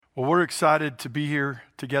Well, we're excited to be here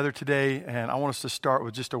together today, and I want us to start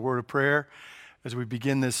with just a word of prayer as we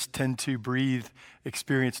begin this Ten2 Breathe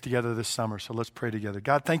experience together this summer. So let's pray together.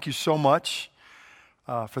 God, thank you so much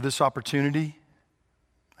for this opportunity.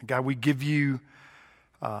 God, we give you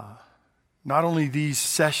not only these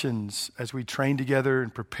sessions as we train together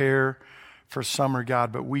and prepare for summer,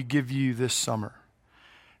 God, but we give you this summer.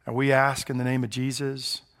 And we ask in the name of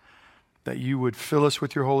Jesus that you would fill us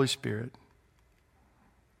with your Holy Spirit,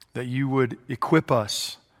 that you would equip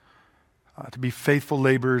us to be faithful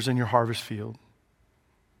laborers in your harvest field,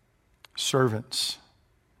 servants.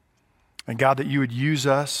 And God, that you would use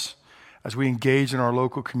us as we engage in our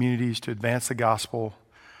local communities to advance the gospel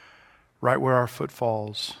right where our foot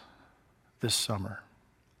falls this summer.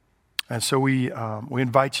 And so we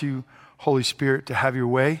invite you, Holy Spirit, to have your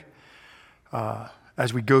way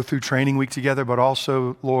as we go through training week together, but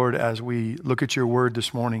also, Lord, as we look at your word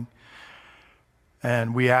this morning.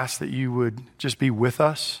 And we ask that you would just be with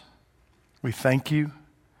us. We thank you.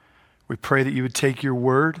 We pray that you would take your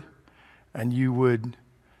word and you would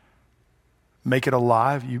make it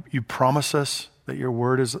alive. You promise us that your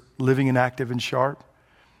word is living and active and sharp.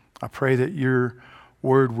 I pray that your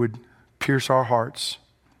word would pierce our hearts,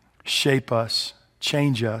 shape us,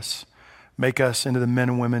 change us, make us into the men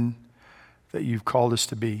and women that you've called us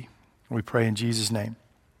to be. We pray in Jesus' name.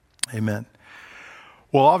 Amen.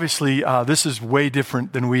 Well, obviously, this is way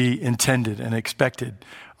different than we intended and expected.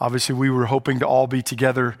 Obviously, we were hoping to all be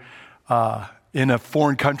together in a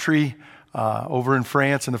foreign country over in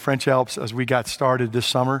France in the French Alps as we got started this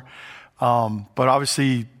summer. But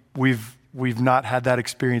obviously, we've not had that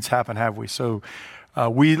experience happen, have we? So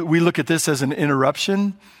we look at this as an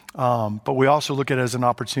interruption, but we also look at it as an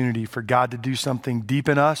opportunity for God to do something deep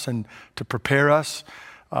in us and to prepare us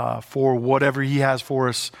for whatever he has for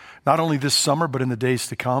us, not only this summer, but in the days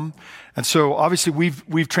to come. And so obviously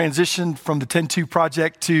we've transitioned from the Ten2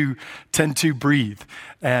 project to Ten2 Breathe.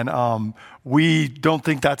 And we don't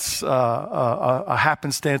think that's a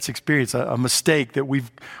happenstance experience, a mistake that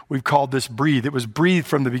we've called this Breathe. It was Breathe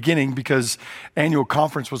from the beginning because annual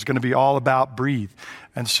conference was going to be all about Breathe.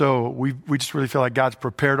 And so we just really feel like God's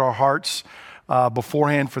prepared our hearts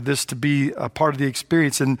beforehand for this to be a part of the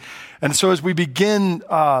experience. And so as we begin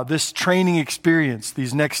this training experience,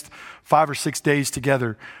 these next 5 or 6 days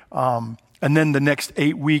together, and then the next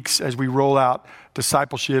 8 weeks as we roll out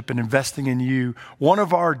discipleship and investing in you, one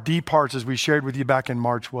of our deep hearts, as we shared with you back in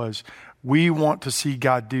March, was we want to see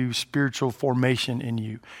God do spiritual formation in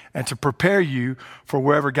you and to prepare you for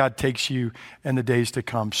wherever God takes you in the days to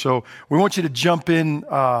come. So we want you to jump in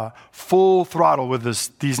full throttle with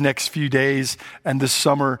us these next few days and this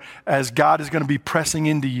summer as God is going to be pressing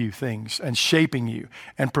into you things and shaping you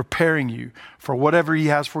and preparing you for whatever he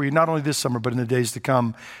has for you, not only this summer, but in the days to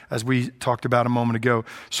come, as we talked about a moment ago.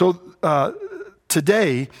 So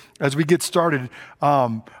today, as we get started,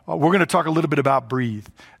 we're going to talk a little bit about breathe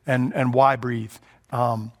and why breathe.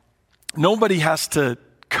 Nobody has to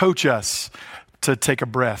coach us to take a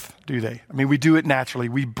breath, do they? I mean, we do it naturally.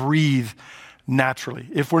 We breathe naturally.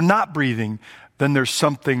 If we're not breathing, then there's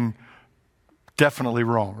something definitely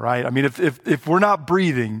wrong, right? I mean, if we're not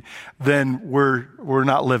breathing, then we're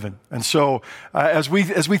not living. And so as we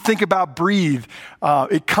think about breathe,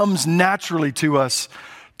 it comes naturally to us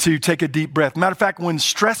to take a deep breath. Matter of fact, when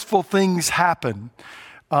stressful things happen,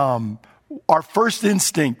 our first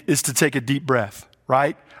instinct is to take a deep breath,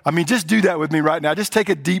 right? I mean, just do that with me right now. Just take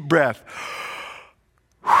a deep breath.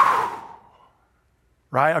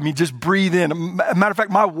 Right? I mean, just breathe in. Matter of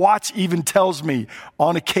fact, my watch even tells me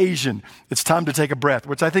on occasion it's time to take a breath,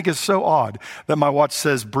 which I think is so odd that my watch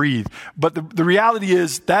says breathe. But the reality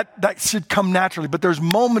is that should come naturally. But there's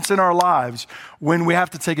moments in our lives when we have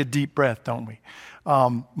to take a deep breath, don't we?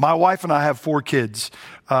 My wife and I have 4 kids.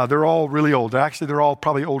 They're all really old. Actually, they're all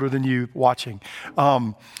probably older than you watching.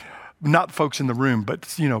 Not folks in the room, but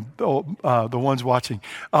the ones watching.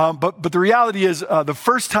 But the reality is, the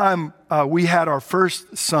first time we had our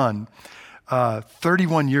first son,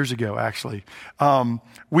 31 years ago, actually,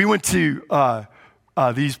 we went to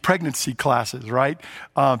these pregnancy classes, right,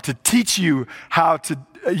 to teach you how to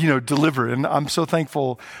deliver. And I'm so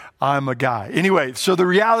thankful I'm a guy. Anyway, so the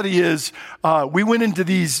reality is we went into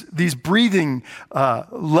these breathing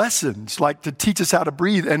lessons, like to teach us how to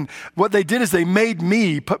breathe. And what they did is they made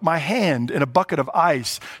me put my hand in a bucket of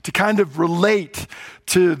ice to kind of relate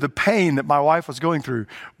to the pain that my wife was going through,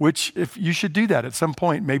 which if you should do that at some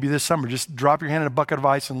point, maybe this summer, just drop your hand in a bucket of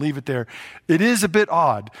ice and leave it there. It is a bit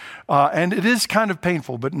odd and it is kind of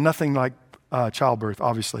painful, but nothing like childbirth,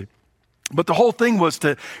 obviously. But the whole thing was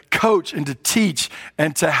to coach and to teach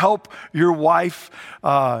and to help your wife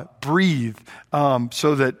breathe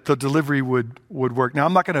so that the delivery would work. Now,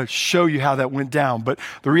 I'm not going to show you how that went down, but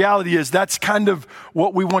the reality is that's kind of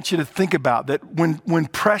what we want you to think about, that when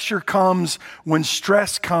pressure comes, when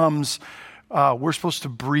stress comes, we're supposed to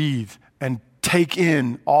breathe and take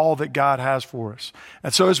in all that God has for us.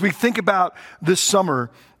 And so as we think about this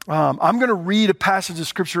summer, I'm going to read a passage of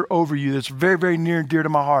scripture over you that's very, very near and dear to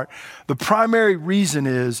my heart. The primary reason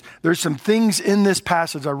is there's some things in this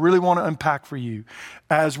passage I really want to unpack for you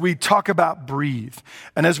as we talk about breathe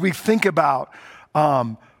and as we think about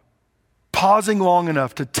pausing long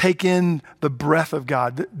enough to take in the breath of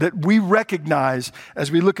God, that we recognize as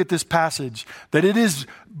we look at this passage that it is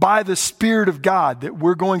by the Spirit of God that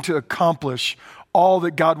we're going to accomplish all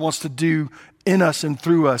that God wants to do in us and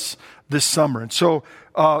through us this summer. And so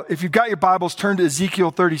if you've got your Bibles, turn to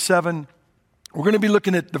Ezekiel 37. We're going to be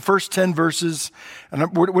looking at the first 10 verses, and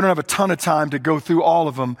we don't have a ton of time to go through all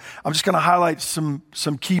of them. I'm just going to highlight some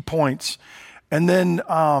key points, and then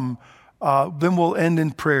we'll end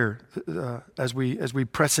in prayer as we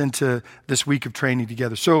press into this week of training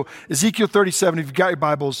together. So Ezekiel 37, if you've got your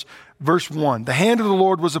Bibles, verse 1. The hand of the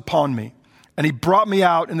Lord was upon me, and he brought me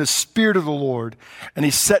out in the spirit of the Lord, and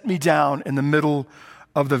he set me down in the middle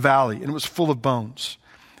of the valley, and it was full of bones.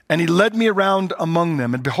 And he led me around among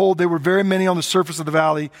them, and behold, there were very many on the surface of the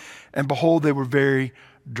valley, and behold, they were very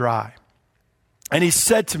dry. And he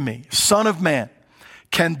said to me, Son of man,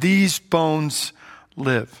 can these bones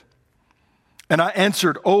live? And I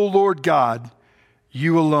answered, O Lord God,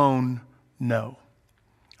 you alone know.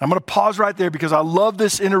 I'm going to pause right there because I love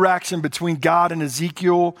this interaction between God and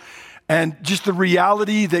Ezekiel, and just the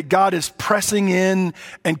reality that God is pressing in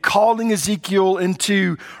and calling Ezekiel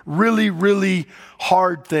into really, really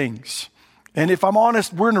hard things. And if I'm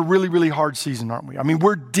honest, we're in a really, really hard season, aren't we? I mean,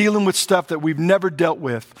 we're dealing with stuff that we've never dealt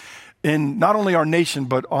with in not only our nation,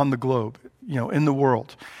 but on the globe, in the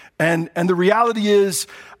world. And the reality is,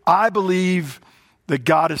 I believe that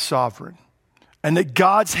God is sovereign and that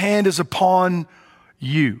God's hand is upon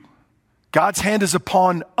you. God's hand is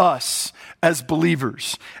upon us as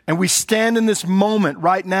believers. And we stand in this moment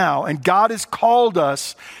right now, and God has called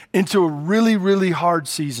us into a really, really hard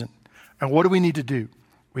season. And what do we need to do?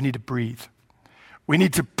 We need to breathe. We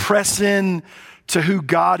need to press in to who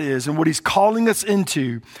God is and what he's calling us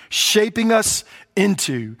into, shaping us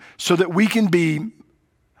into, so that we can be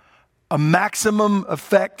a maximum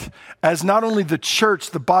effect as not only the church,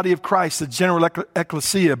 the body of Christ, the general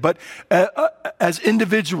ecclesia, but as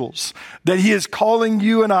individuals, that he is calling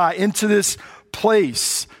you and I into this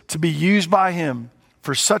place to be used by him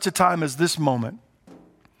for such a time as this moment.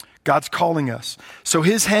 God's calling us. So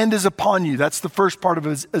his hand is upon you. That's the first part of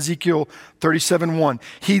Ezekiel 37:1.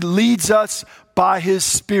 He leads us by his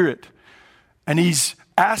Spirit, and he's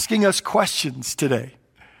asking us questions today.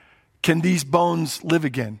 Can these bones live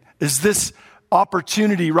again? Is this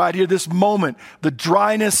opportunity right here, this moment, the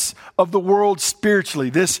dryness of the world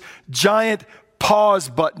spiritually, this giant pause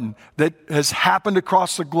button that has happened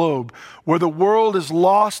across the globe where the world is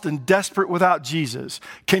lost and desperate without Jesus?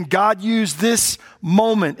 Can God use this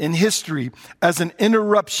moment in history as an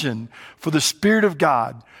interruption for the Spirit of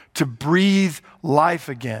God to breathe life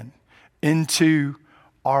again into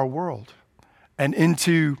our world and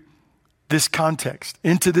into this context,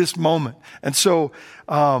 into this moment? And so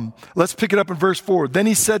let's pick it up in verse 4. Then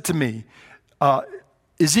he said to me,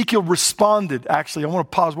 Ezekiel responded, actually, I want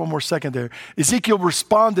to pause one more second there. Ezekiel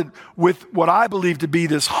responded with what I believe to be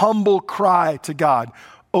this humble cry to God.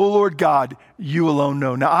 Oh Lord God, you alone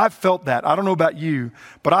know. Now I've felt that. I don't know about you,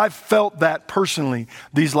 but I've felt that personally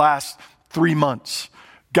these last 3 months.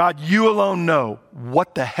 God, you alone know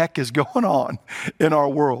what the heck is going on in our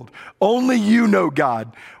world. Only you know,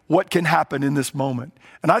 God, what can happen in this moment.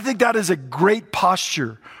 And I think that is a great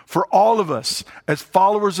posture for all of us as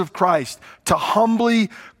followers of Christ to humbly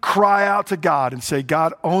cry out to God and say,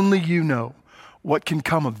 God, only you know what can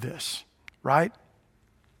come of this, right?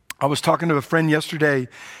 I was talking to a friend yesterday,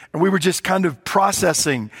 and we were just kind of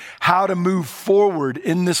processing how to move forward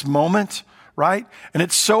in this moment, right? And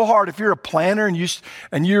it's so hard if you're a planner and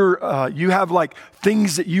you have like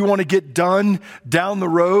things that you want to get done down the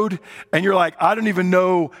road, and you're like, I don't even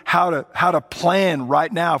know how to plan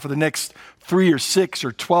right now for the next 3 or 6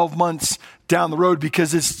 or 12 months down the road,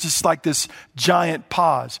 because it's just like this giant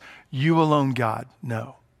pause. You alone, God,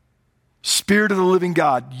 know. Spirit of the living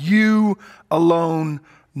God, you alone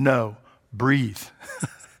know. Breathe.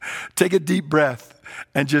 Take a deep breath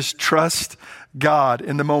and just trust God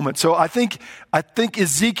in the moment. So I think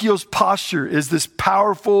Ezekiel's posture is this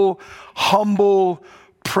powerful, humble,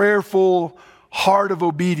 prayerful heart of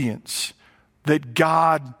obedience that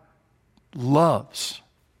God loves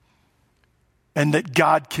and that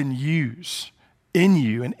God can use in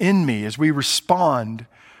you and in me as we respond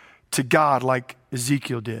to God like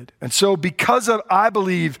Ezekiel did. And so because of, I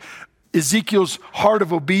believe, Ezekiel's heart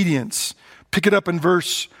of obedience, pick it up in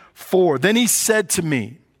verse 4. Then he said to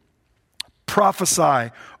me,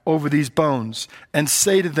 prophesy over these bones and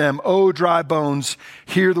say to them, O dry bones,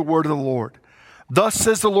 hear the word of the Lord. Thus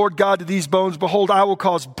says the Lord God to these bones, behold, I will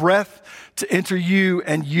cause breath to enter you,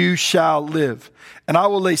 and you shall live. And I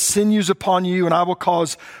will lay sinews upon you, and I will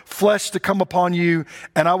cause flesh to come upon you,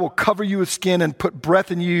 and I will cover you with skin and put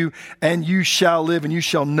breath in you, and you shall live, and you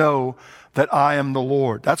shall know that I am the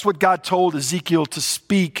Lord. That's what God told Ezekiel to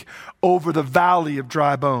speak over the valley of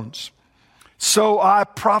dry bones. So I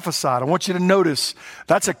prophesied. I want you to notice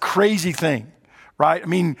that's a crazy thing, right? I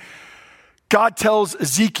mean, God tells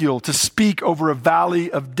Ezekiel to speak over a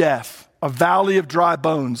valley of death, a valley of dry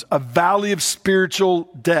bones, a valley of spiritual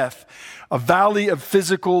death, a valley of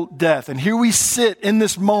physical death. And here we sit in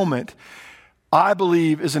this moment, I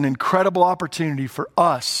believe is an incredible opportunity for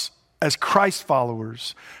us as Christ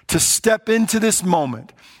followers to step into this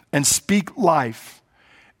moment and speak life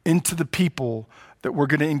into the people that we're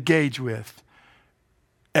going to engage with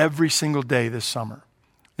every single day this summer.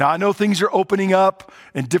 Now, I know things are opening up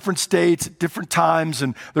in different states at different times,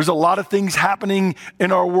 and there's a lot of things happening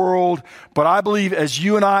in our world, but I believe as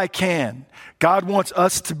you and I can, God wants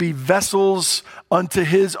us to be vessels unto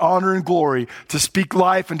his honor and glory, to speak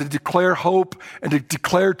life and to declare hope and to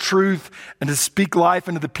declare truth and to speak life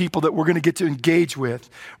into the people that we're going to get to engage with,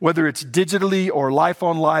 whether it's digitally or life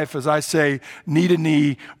on life, as I say, knee to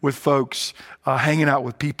knee with folks, hanging out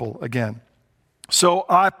with people again. So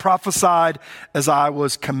I prophesied as I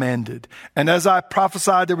was commanded. And as I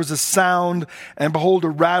prophesied, there was a sound, and behold, a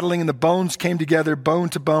rattling, and the bones came together, bone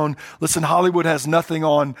to bone. Listen, Hollywood has nothing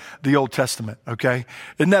on the Old Testament, okay?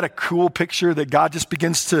 Isn't that a cool picture that God just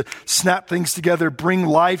begins to snap things together, bring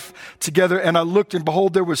life together? And I looked, and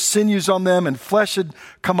behold, there was sinews on them, and flesh had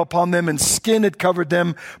come upon them, and skin had covered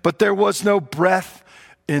them, but there was no breath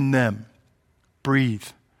in them. Breathe.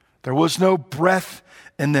 There was no breath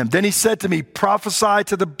in them. Then he said to me, prophesy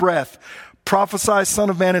to the breath, prophesy,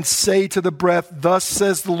 son of man, and say to the breath, thus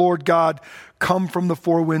says the Lord God, come from the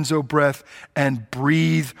four winds, O breath, and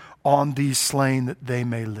breathe on these slain that they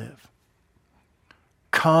may live.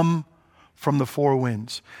 Come from the four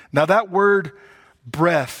winds. Now that word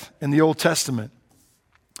breath in the Old Testament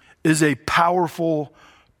is a powerful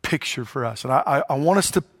picture for us. And I want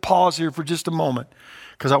us to pause here for just a moment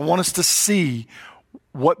because I want us to see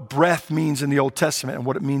what breath means in the Old Testament and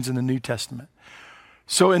what it means in the New Testament.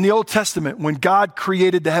 So in the Old Testament, when God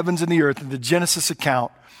created the heavens and the earth in the Genesis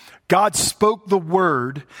account, God spoke the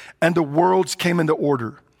word and the worlds came into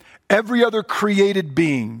order. Every other created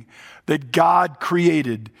being that God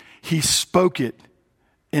created, he spoke it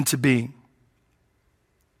into being.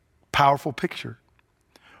 Powerful picture.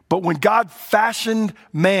 But when God fashioned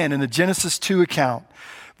man in the Genesis 2 account,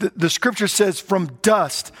 the scripture says from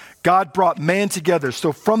dust, God brought man together.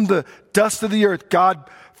 So from the dust of the earth, God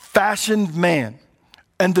fashioned man.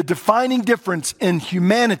 And the defining difference in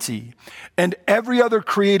humanity and every other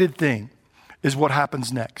created thing is what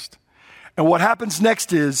happens next. And what happens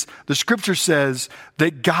next is the scripture says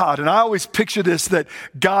that God, and I always picture this, that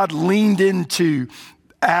God leaned into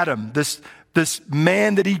Adam, this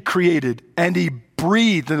man that he created, and he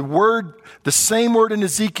breathed. The same word in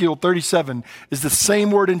Ezekiel 37 is the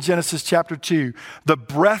same word in Genesis chapter 2. The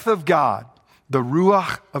breath of God, the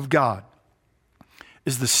ruach of God,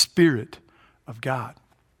 is the spirit of God.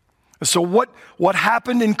 So what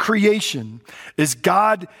happened in creation is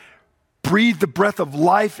God breathed the breath of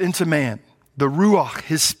life into man, the ruach,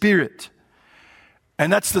 his spirit.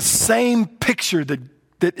 And that's the same picture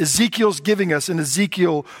that Ezekiel's giving us in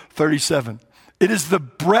Ezekiel 37. It is the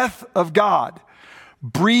breath of God.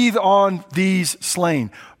 Breathe on these slain.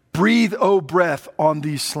 Breathe, O breath, on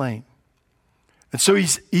these slain. And so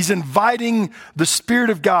he's inviting the Spirit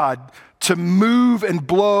of God to move and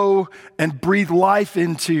blow and breathe life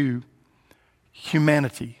into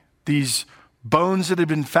humanity. These bones that have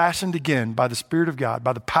been fashioned again by the Spirit of God,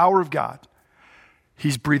 by the power of God.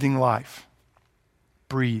 He's breathing life.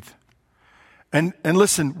 Breathe. And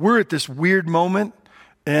listen, we're at this weird moment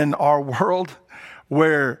in our world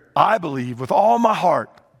where I believe with all my heart,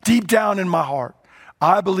 deep down in my heart,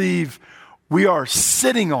 I believe we are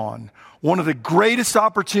sitting on one of the greatest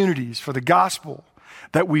opportunities for the gospel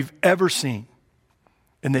that we've ever seen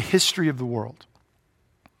in the history of the world.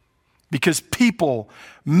 Because people,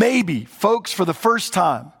 maybe folks for the first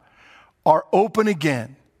time, are open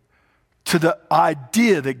again to the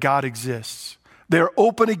idea that God exists. They're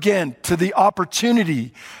open again to the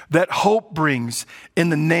opportunity that hope brings in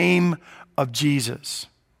the name of Jesus.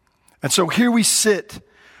 And so here we sit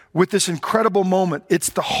with this incredible moment. It's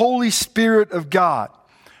the Holy Spirit of God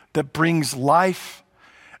that brings life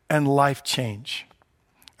and life change.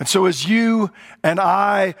 And so as you and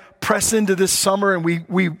I press into this summer and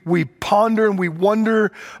we ponder and we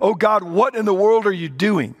wonder, oh God, what in the world are you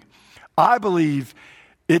doing? I believe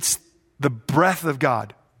it's the breath of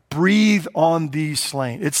God. Breathe on these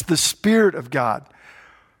slain. It's the Spirit of God.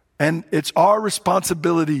 And it's our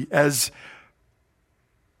responsibility as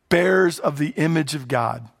bearers of the image of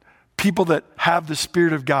God, people that have the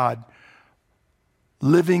Spirit of God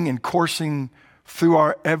living and coursing through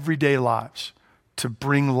our everyday lives to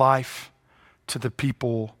bring life to the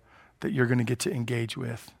people that you're going to get to engage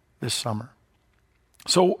with this summer.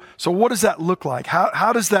 So what does that look like?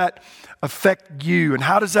 How does that affect you? And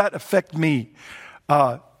how does that affect me?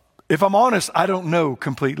 If I'm honest, I don't know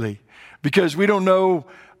completely, because we don't know,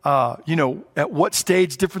 at what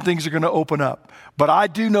stage different things are going to open up. But I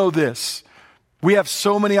do know this. We have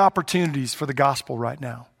so many opportunities for the gospel right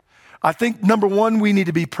now. I think, number one, we need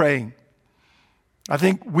to be praying. I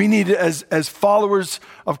think we need to, as followers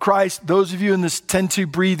of Christ, those of you in this Ten2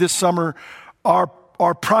 Breathe this summer,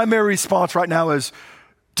 our primary response right now is,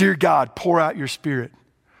 dear God, pour out your Spirit.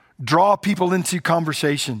 Draw people into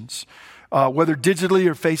conversations, whether digitally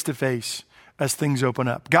or face-to-face, as things open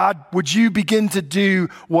up. God, would you begin to do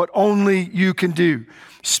what only you can do?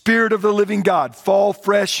 Spirit of the living God, fall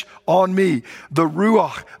fresh on me. The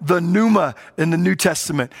Ruach, the Pneuma in the New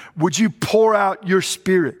Testament. Would you pour out your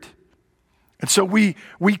Spirit? And so we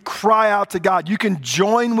cry out to God. You can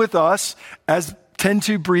join with us as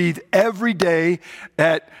Ten2 Breathe every day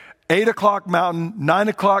at 8 o'clock Mountain, 9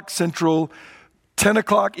 o'clock Central, 10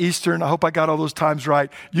 o'clock Eastern. I hope I got all those times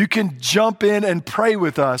right. You can jump in and pray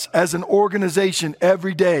with us as an organization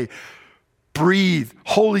every day. Breathe.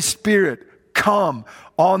 Holy Spirit, come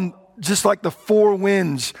on, just like the four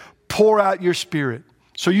winds, pour out your Spirit.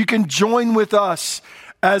 So you can join with us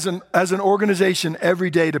as an organization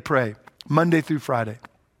every day to pray, Monday through Friday.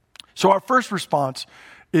 So our first response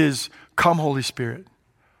is, come Holy Spirit.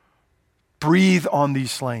 Breathe on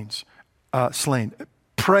these slain.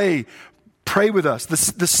 Pray with us.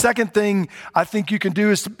 The second thing I think you can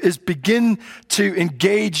do is begin to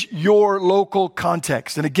engage your local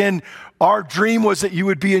context. And again, our dream was that you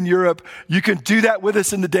would be in Europe. You can do that with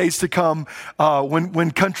us in the days to come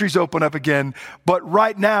when countries open up again. But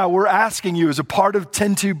right now, we're asking you as a part of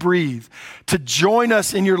Ten2 Breathe to join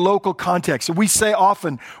us in your local context. And we say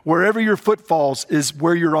often, wherever your foot falls is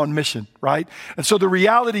where you're on mission, right? And so the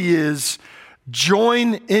reality is,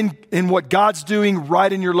 join in what God's doing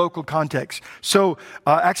right in your local context. So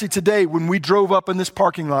actually today, when we drove up in this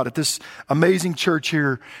parking lot at this amazing church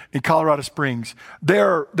here in Colorado Springs,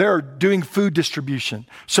 they're doing food distribution.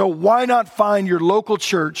 So why not find your local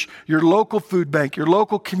church, your local food bank, your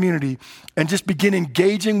local community, and just begin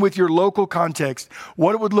engaging with your local context,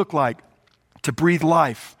 what it would look like to breathe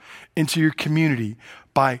life into your community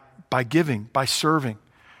by giving, by serving,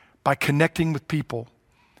 by connecting with people,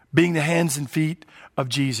 being the hands and feet of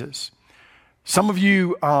Jesus. Some of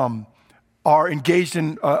you are engaged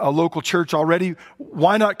in a local church already.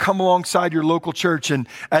 Why not come alongside your local church and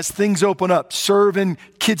as things open up, serve in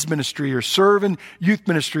kids ministry or serve in youth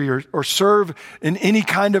ministry or serve in any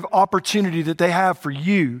kind of opportunity that they have for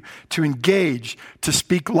you to engage, to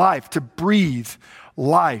speak life, to breathe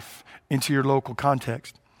life into your local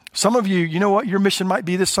context. Some of you, you know what your mission might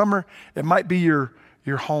be this summer? It might be your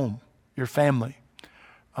home, your family.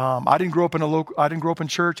 I didn't grow up in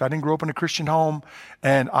church. I didn't grow up in a Christian home,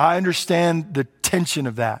 and I understand the tension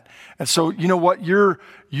of that. And so, you know what?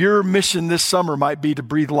 Your mission this summer might be to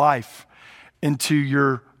breathe life into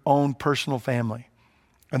your own personal family,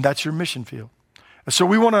 and that's your mission field. And so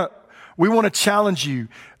we want to challenge you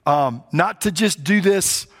not to just do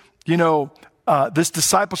this, this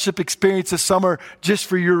discipleship experience this summer just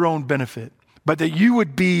for your own benefit, but that you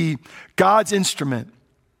would be God's instrument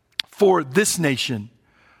for this nation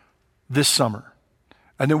this summer.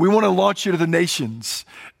 And then we want to launch you to the nations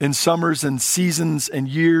in summers and seasons and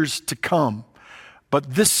years to come.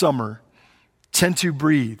 But this summer, Ten2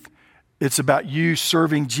 Breathe, it's about you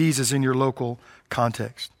serving Jesus in your local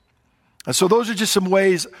context. And so those are just some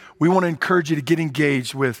ways we want to encourage you to get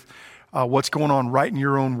engaged with what's going on right in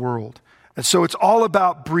your own world. And so it's all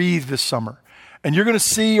about breathe this summer. And you're going to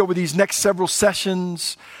see over these next several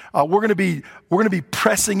sessions, we're going to be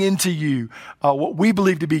pressing into you what we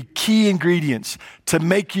believe to be key ingredients to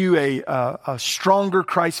make you a stronger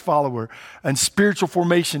Christ follower, and spiritual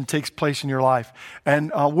formation takes place in your life.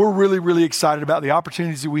 And we're really, really excited about the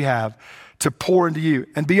opportunities that we have to pour into you.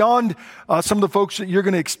 And beyond some of the folks that you're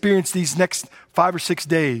going to experience these next 5 or 6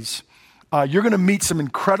 days, you're going to meet some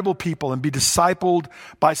incredible people and be discipled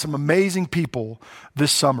by some amazing people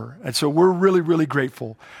this summer. And so we're really, really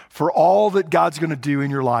grateful for all that God's going to do in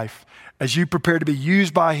your life as you prepare to be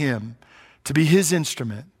used by him, to be his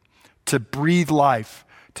instrument, to breathe life,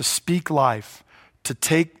 to speak life, to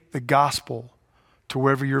take the gospel to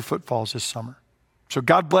wherever your foot falls this summer. So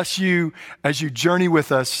God bless you as you journey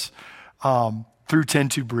with us through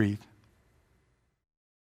Ten2 Breathe.